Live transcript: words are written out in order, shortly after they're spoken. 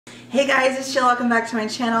Hey guys, it's Jill. Welcome back to my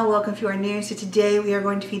channel. Welcome if you are new. So today we are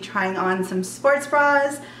going to be trying on some sports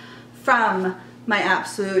bras from my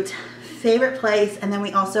absolute favorite place, and then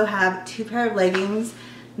we also have two pair of leggings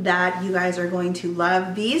that you guys are going to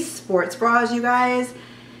love. These sports bras, you guys,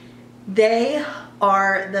 they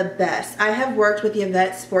are the best. I have worked with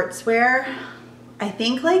Yvette Sportswear I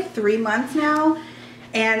think like 3 months now,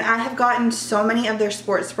 and I have gotten so many of their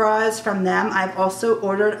sports bras from them. I've also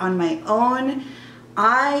ordered on my own.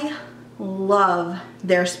 I love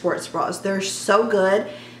their sports bras. They're so good.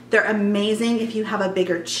 They're amazing if you have a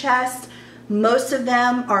bigger chest. Most of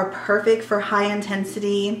them are perfect for high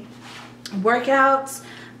intensity workouts.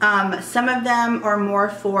 Some of them are more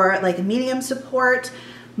for like medium support.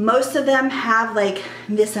 Most of them have like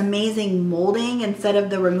this amazing molding instead of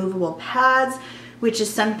the removable pads, which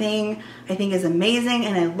is something I think is amazing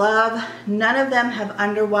and I love. None of them have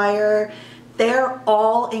underwire. They're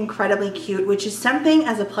all incredibly cute, which is something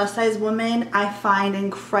as a plus size woman I find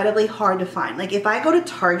incredibly hard to find. Like if I go to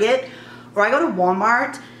Target or I go to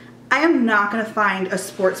Walmart, I am not gonna find a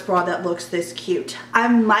sports bra that looks this cute. I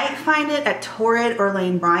might find it at Torrid or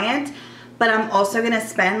Lane Bryant, but I'm also gonna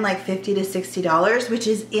spend like $50 to $60, which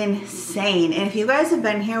is insane. And if you guys have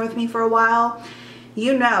been here with me for a while,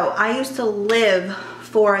 you know I used to live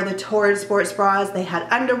for the Torrid sports bras. They had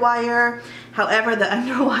underwire. However, the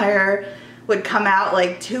underwire would come out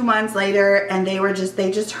like 2 months later and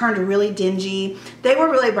they just turned really dingy. They were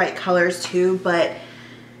really bright colors too, but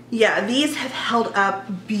yeah, these have held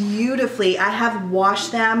up beautifully. I have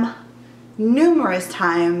washed them numerous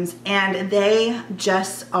times and they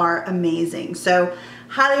just are amazing. So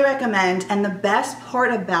highly recommend. And the best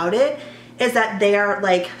part about it is that they are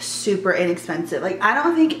like super inexpensive. Like I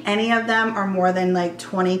don't think any of them are more than like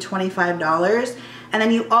 $20, $25. And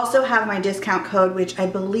then you also have my discount code, which I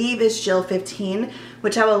believe is Jill15,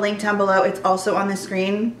 which I will link down below. It's also on the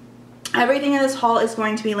screen. Everything in this haul is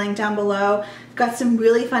going to be linked down below. I've got some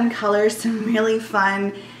really fun colors, some really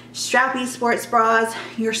fun strappy sports bras.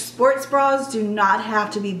 Your sports bras do not have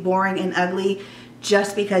to be boring and ugly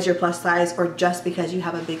just because you're plus size or just because you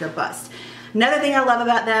have a bigger bust. Another thing I love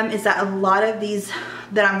about them is that a lot of these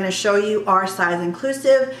that I'm going to show you are size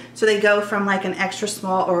inclusive. So they go from like an extra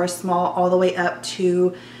small or a small all the way up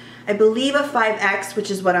to, I believe, a 5X,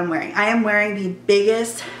 which is what I'm wearing. I am wearing the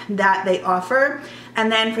biggest that they offer.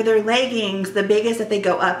 And then for their leggings, the biggest that they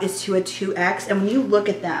go up is to a 2X. And when you look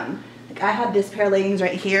at them, like I have this pair of leggings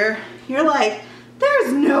right here, you're like,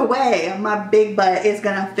 there's no way my big butt is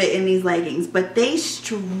going to fit in these leggings. But they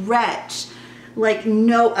stretch like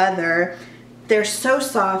no other. They're so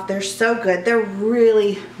soft, they're so good. They're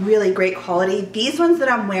really, really great quality. These ones that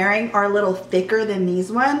I'm wearing are a little thicker than these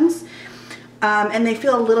ones. And they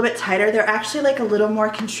feel a little bit tighter. They're actually like a little more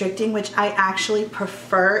constricting, which I actually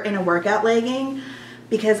prefer in a workout legging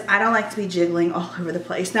because I don't like to be jiggling all over the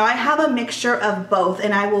place. Now I have a mixture of both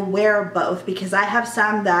and I will wear both because I have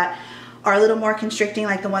some that are a little more constricting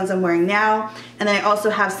like the ones I'm wearing now. And then I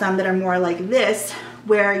also have some that are more like this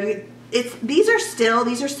where these are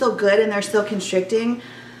still good and they're still constricting,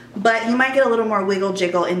 but you might get a little more wiggle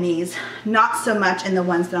jiggle in these, not so much in the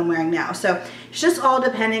ones that I'm wearing now. So it's just all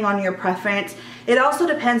depending on your preference. It also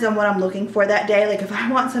depends on what I'm looking for that day. Like if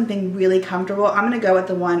I want something really comfortable, I'm gonna go with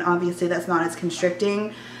the one obviously that's not as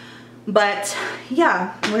constricting. But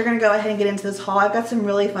yeah, we're gonna go ahead and get into this haul. I've got some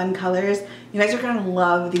really fun colors. You guys are gonna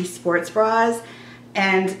love these sports bras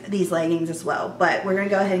and these leggings as well. But we're gonna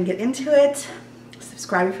go ahead and get into it.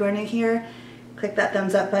 Subscribe if you are new here. Click that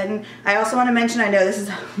thumbs up button. I also want to mention, I know this is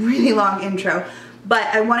a really long intro, but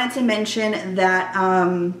I wanted to mention that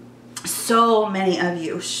so many of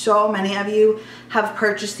you have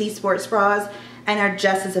purchased these sports bras and are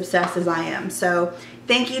just as obsessed as I am. So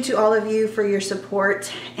thank you to all of you for your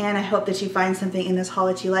support, and I hope that you find something in this haul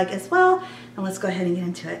that you like as well. And let's go ahead and get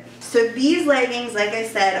into it. So these leggings, like I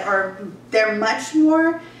said, they're much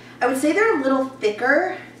more, I would say they're a little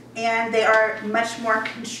thicker and they are much more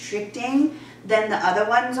constricting than the other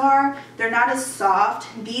ones are. They're not as soft.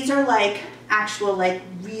 These are like actual like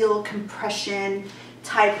real compression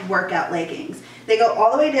type workout leggings. They go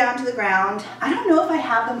all the way down to the ground. I don't know if I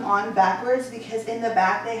have them on backwards because in the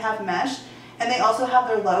back they have mesh and they also have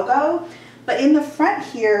their logo. But in the front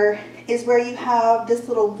here is where you have this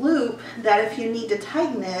little loop that if you need to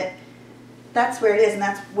tighten it, that's where it is and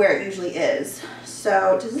that's where it usually is.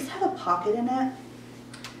 So does this have a pocket in it?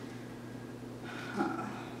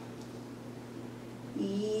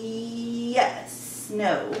 Yes.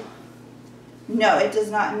 No, it does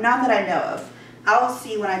not. Not that I know of. I'll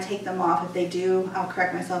see when I take them off. If they do, I'll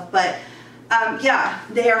correct myself. But yeah,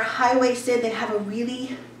 they are high-waisted. They have a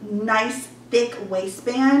really nice thick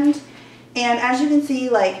waistband. And as you can see,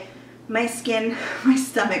 like my skin, my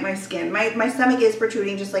stomach is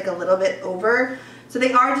protruding just like a little bit over. So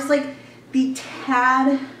they are just like the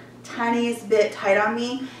tiniest bit tight on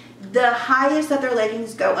me. The highest that their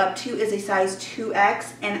leggings go up to is a size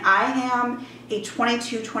 2X, and I am a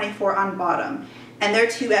 22, 24 on bottom. And their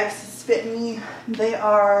 2Xs fit me. They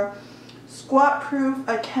are squat proof.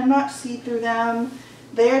 I cannot see through them.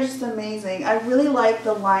 They are just amazing. I really like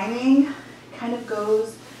the lining. Kind of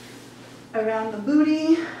goes around the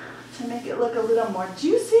booty to make it look a little more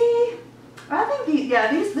juicy. I think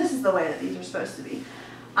this is the way that these are supposed to be.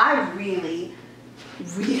 I really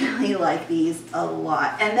like these a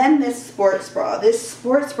lot. And then this sports bra. This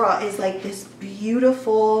sports bra is like this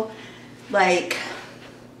beautiful, like,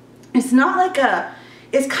 it's not like a,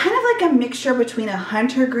 it's kind of like a mixture between a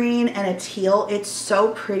hunter green and a teal. It's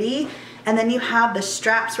so pretty. And then you have the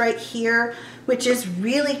straps right here, which is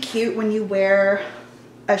really cute when you wear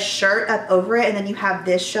a shirt up over it and then you have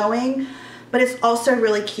this showing. But it's also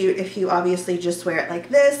really cute if you obviously just wear it like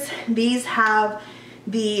this. These have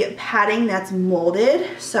the padding that's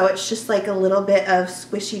molded, so it's just like a little bit of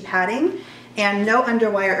squishy padding and no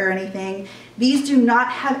underwire or anything. These do not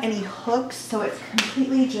have any hooks, so it's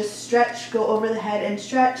completely just stretch, go over the head and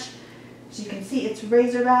stretch. As you can see, it's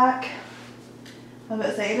razor back. I was about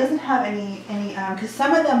to say, it doesn't have any because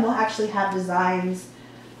some of them will actually have designs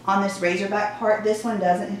on this razor back part. This one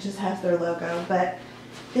doesn't, it just has their logo. But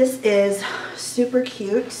this is super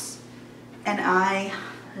cute and I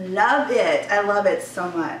love it. I love it so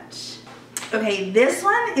much. Okay, this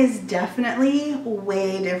one is definitely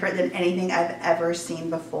way different than anything I've ever seen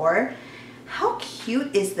before. How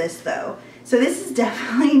cute is this though? So this is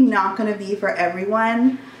definitely not going to be for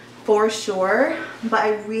everyone, for sure, but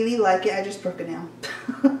I really like it. I just broke a nail.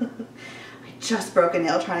 I just broke a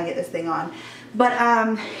nail trying to get this thing on. But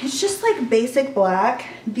it's just like basic black.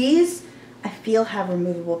 These I feel have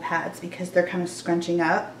removable pads because they're kind of scrunching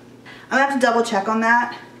up. I'm gonna have to double check on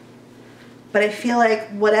that. But I feel like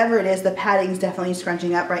whatever it is, the padding is definitely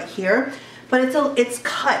scrunching up right here. But it's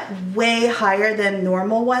cut way higher than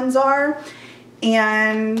normal ones are.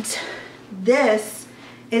 And this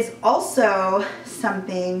is also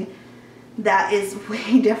something that is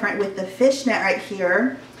way different with the fishnet right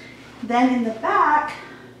here. Then in the back,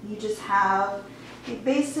 you just have a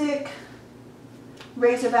basic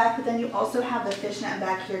razor back, but then you also have the fishnet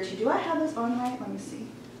back here too. Do I have this on right? Let me see.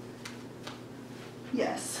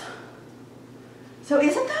 Yes. So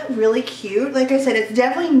isn't that really cute? Like I said, it's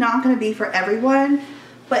definitely not going to be for everyone,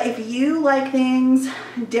 but if you like things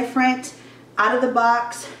different, out of the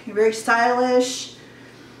box, you're very stylish,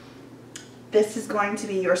 this is going to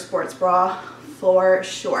be your sports bra for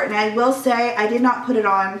sure. And I will say, I did not put it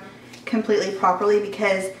on completely properly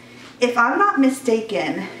because if I'm not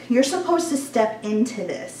mistaken, you're supposed to step into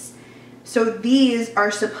this. So these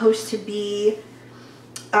are supposed to be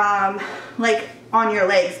like on your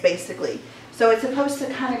legs basically. So it's supposed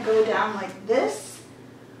to kind of go down like this.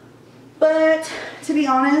 But to be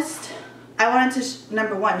honest, I wanted to,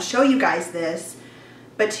 number one, show you guys this.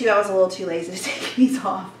 But two, I was a little too lazy to take these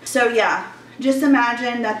off. So yeah, just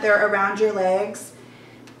imagine that they're around your legs.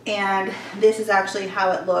 And this is actually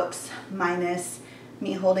how it looks minus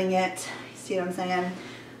me holding it. See what I'm saying?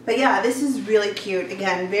 But yeah, this is really cute.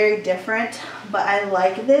 Again, very different. But I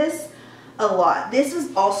like this a lot. This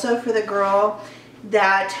is also for the girl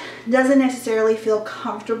that doesn't necessarily feel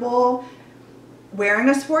comfortable wearing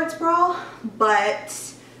a sports bra,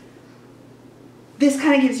 but this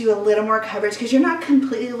kind of gives you a little more coverage because you're not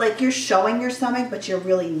completely, like, you're showing your stomach, but you're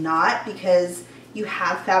really not because you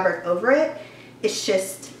have fabric over it. It's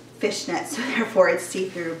just fishnet, so therefore it's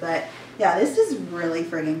see-through. But yeah, this is really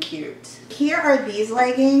friggin' cute. Here are these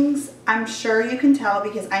leggings. I'm sure you can tell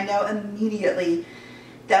because I know immediately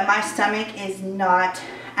that my stomach is not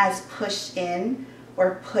as pushed in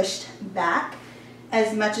or pushed back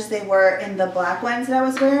as much as they were in the black ones that I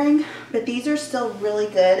was wearing, but these are still really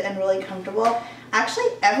good and really comfortable. Actually,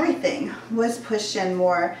 everything was pushed in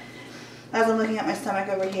more. As I'm looking at my stomach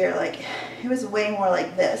over here, like, it was way more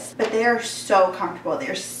like this, but they are so comfortable.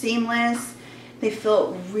 They're seamless. They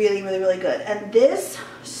feel really, really, really good. And this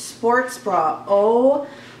sports bra, oh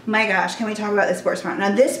my gosh, can we talk about this sports bra?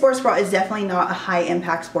 Now, this sports bra is definitely not a high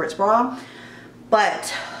impact sports bra,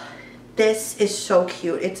 but this is so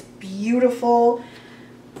cute. It's beautiful,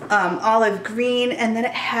 olive green, and then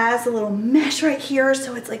it has a little mesh right here,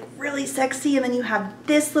 so it's like really sexy. And then you have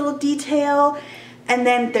this little detail, and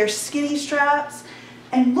then there's skinny straps.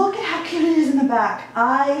 And look at how cute it is in the back.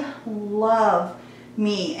 I love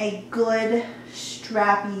me a good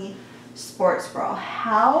strappy sports bra.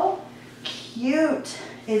 How cute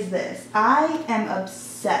is this? I am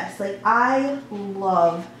obsessed. Like, I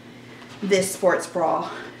love this sports bra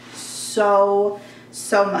so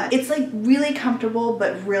much. It's like really comfortable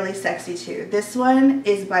but really sexy too. This one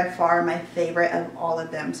is by far my favorite of all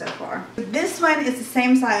of them so far. This one is the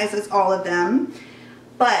same size as all of them,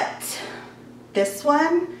 but this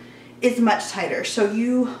one is much tighter, so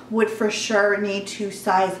you would for sure need to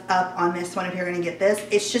size up on this one if you're gonna get this.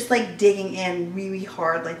 It's just like digging in really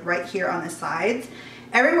hard, like right here on the sides.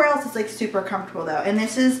 Everywhere else is like super comfortable though, and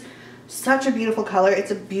this is such a beautiful color.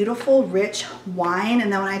 It's a beautiful rich wine,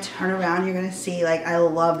 and then when I turn around you're gonna see, like, I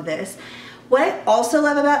love this. What I also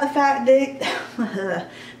love about the fact that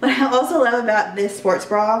what I also love about this sports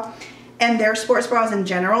bra and their sports bras in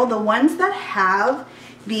general, the ones that have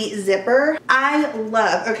the zipper, I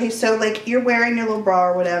love. Okay, so like you're wearing your little bra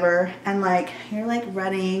or whatever, and like you're like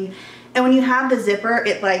running, and when you have the zipper,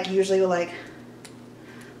 it like usually will like,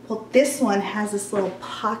 well, this one has this little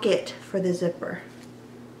pocket for the zipper.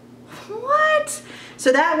 What?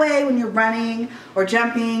 So that way when you're running or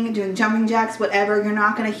jumping, doing jumping jacks, whatever, you're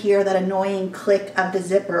not going to hear that annoying click of the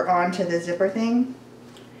zipper onto the zipper thing.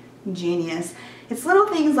 Genius. It's little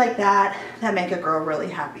things like that that make a girl really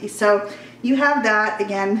happy. So you have that,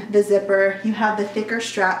 again, the zipper. You have the thicker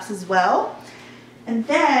straps as well. And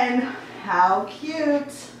then, how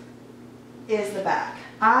cute is the back?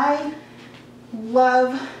 I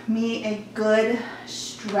love me a good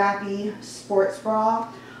strappy sports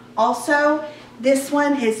bra. Also, this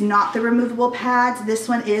one is not the removable pads. This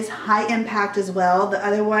one is high impact as well. The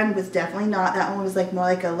other one was definitely not. That one was like more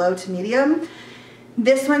like a low to medium.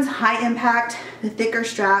 This one's high impact, the thicker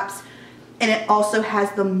straps, and it also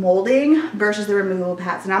has the molding versus the removable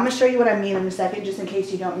pads. And I'm gonna show you what I mean in a second, just in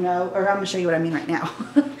case you don't know, or I'm gonna show you what I mean right now.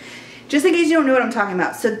 Just in case you don't know what I'm talking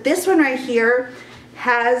about. So this one right here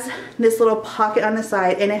has this little pocket on the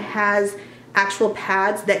side, and it has actual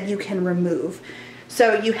pads that you can remove.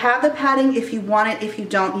 So you have the padding if you want it. If you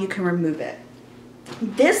don't, you can remove it.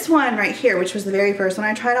 This one right here, which was the very first one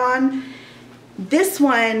I tried on, this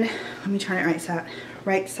one, let me turn it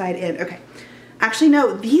right side in. Okay. Actually,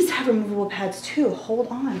 no, these have removable pads too. Hold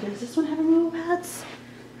on. Does this one have removable pads?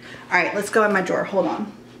 All right, let's go in my drawer. Hold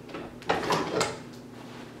on.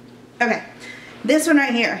 Okay. This one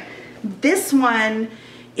right here. This one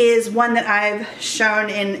is one that I've shown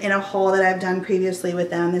in a haul that I've done previously with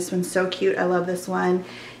them. This one's so cute. I love this one.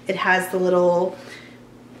 It has the little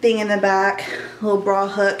thing in the back, little bra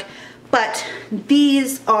hook, but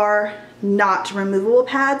these are not removable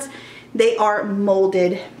pads. They are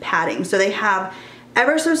molded padding. So they have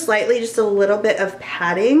ever so slightly just a little bit of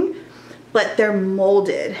padding, but they're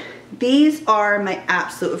molded. These are my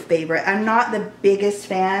absolute favorite. I'm not the biggest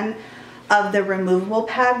fan of the removable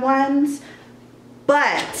pad ones,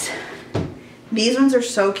 but these ones are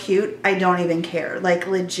so cute, I don't even care. Like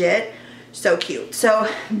legit, so cute. So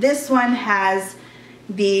this one has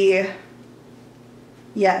the,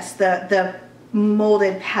 yes, the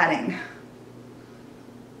molded padding.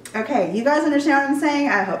 Okay, you guys understand what I'm saying?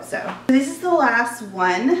 I hope so. This is the last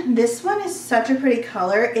one. This one is such a pretty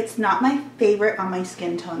color. It's not my favorite on my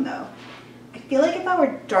skin tone though. I feel like if I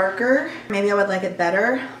were darker, maybe I would like it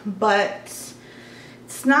better, but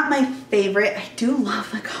it's not my favorite. I do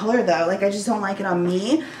love the color though. Like I just don't like it on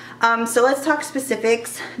me. So let's talk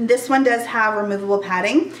specifics. This one does have removable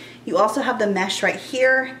padding. You also have the mesh right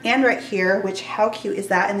here and right here, which how cute is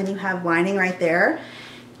that? And then you have lining right there.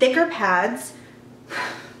 Thicker pads.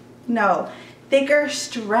 No, thicker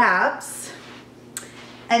straps.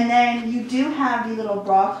 And then you do have the little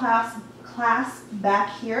bra clasp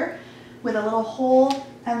back here with a little hole,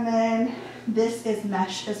 and then this is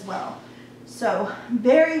mesh as well. So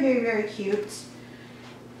very, very, very cute.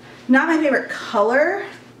 Not my favorite color,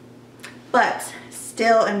 but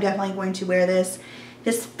still I'm definitely going to wear this.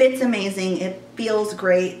 This fits amazing. It feels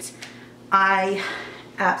great. I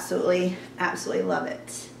absolutely, absolutely love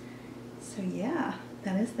it. So yeah,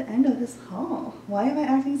 that is the end of this haul. Why am I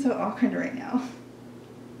acting so awkward right now?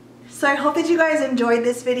 So I hope that you guys enjoyed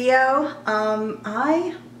this video.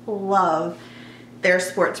 I love their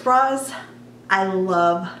sports bras. I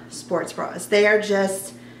love sports bras. They are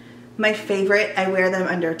just my favorite. I wear them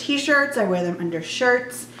under t-shirts. I wear them under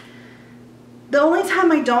shirts. The only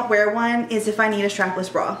time I don't wear one is if I need a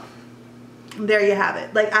strapless bra. There you have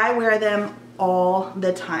it. Like I wear them all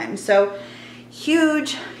the time. So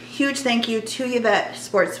huge thank you to Yvette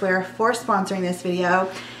Sportswear for sponsoring this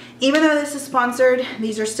video. Even though this is sponsored,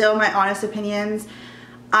 these are still my honest opinions.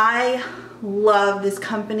 I love this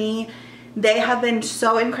company. They have been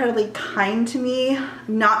so incredibly kind to me,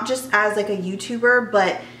 not just as like a YouTuber,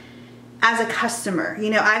 but as a customer.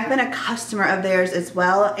 You know, I've been a customer of theirs as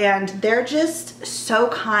well, and they're just so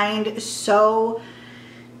kind, so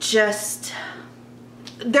just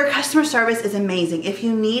their customer service is amazing. If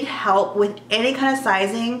you need help with any kind of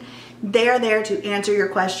sizing, they are there to answer your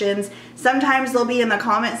questions. Sometimes they'll be in the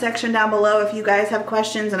comment section down below if you guys have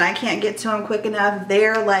questions and I can't get to them quick enough.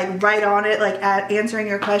 They're like right on it, like answering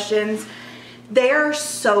your questions. They're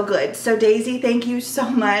so good. So Daisy, thank you so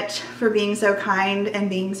much for being so kind and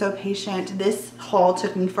being so patient. This haul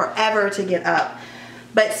took me forever to get up.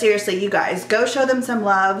 But seriously, you guys, go show them some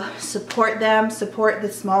love, support them, support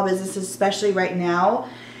the small businesses, especially right now.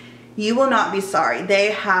 You will not be sorry.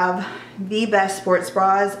 They have the best sports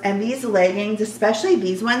bras, and these leggings, especially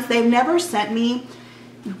these ones, they've never sent me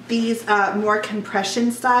these more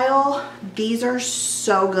compression style. These are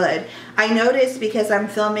so good. I noticed because I'm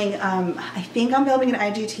filming, I think I'm filming an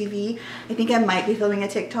IGTV. I think I might be filming a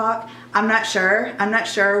TikTok. I'm not sure. I'm not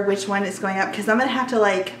sure which one is going up because I'm gonna have to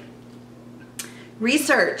like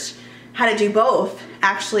research how to do both.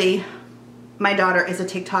 Actually, my daughter is a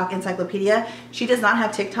TikTok encyclopedia. She does not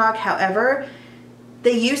have TikTok. However,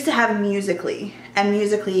 they used to have Musical.ly, and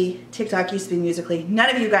Musical.ly, TikTok used to be Musical.ly.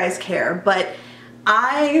 None of you guys care, but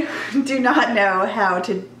I do not know how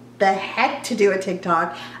to the heck to do a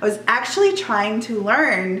TikTok. I was actually trying to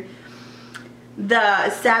learn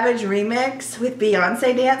the Savage remix with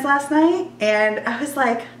Beyonce dance last night, and I was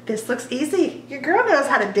like, this looks easy. Your girl knows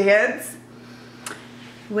how to dance.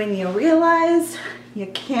 When you realize you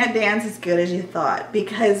can't dance as good as you thought,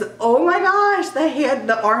 because oh my gosh,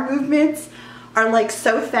 the arm movements are like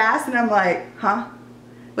so fast, and I'm like, huh?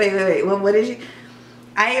 Wait, well, what did you?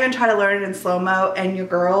 I even try to learn it in slow-mo, and your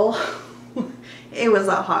girl, it was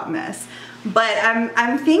a hot mess. But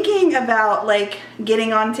I'm thinking about like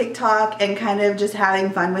getting on TikTok and kind of just having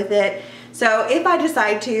fun with it. So if I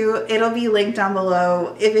decide to, it'll be linked down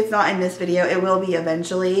below. If it's not in this video, it will be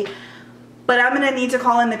eventually. But I'm gonna need to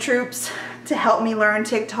call in the troops to help me learn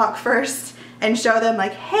TikTok first and show them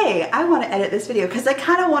like, hey, I wanna edit this video, because I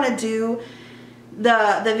kinda wanna do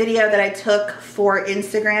the video that I took for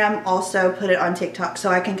Instagram, also put it on TikTok, so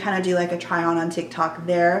I can kind of do like a try on TikTok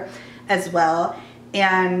there as well.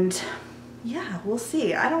 And yeah, we'll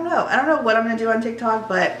see. I don't know what I'm gonna do on TikTok,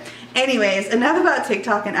 but anyways, enough about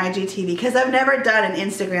TikTok and IGTV, because I've never done an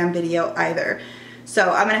Instagram video either.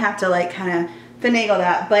 So I'm gonna have to like kind of finagle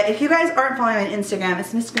that. But if you guys aren't following me on Instagram,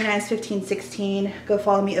 it's Missgreeneyes1516. Go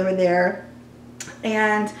follow me over there.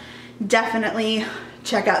 And definitely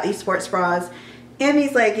check out these sports bras and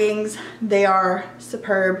these leggings. They are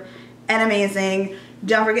superb and amazing.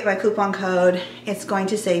 Don't forget my coupon code. It's going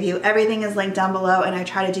to save you. Everything is linked down below, and I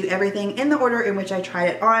try to do everything in the order in which I tried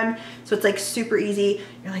it on. So it's like super easy.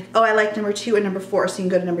 You're like, oh, I like number 2 and number 4. So you can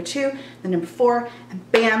go to number 2, then number 4,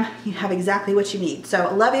 and bam, you have exactly what you need. So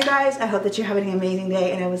I love you guys. I hope that you're having an amazing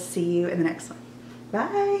day, and I will see you in the next one.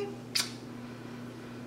 Bye.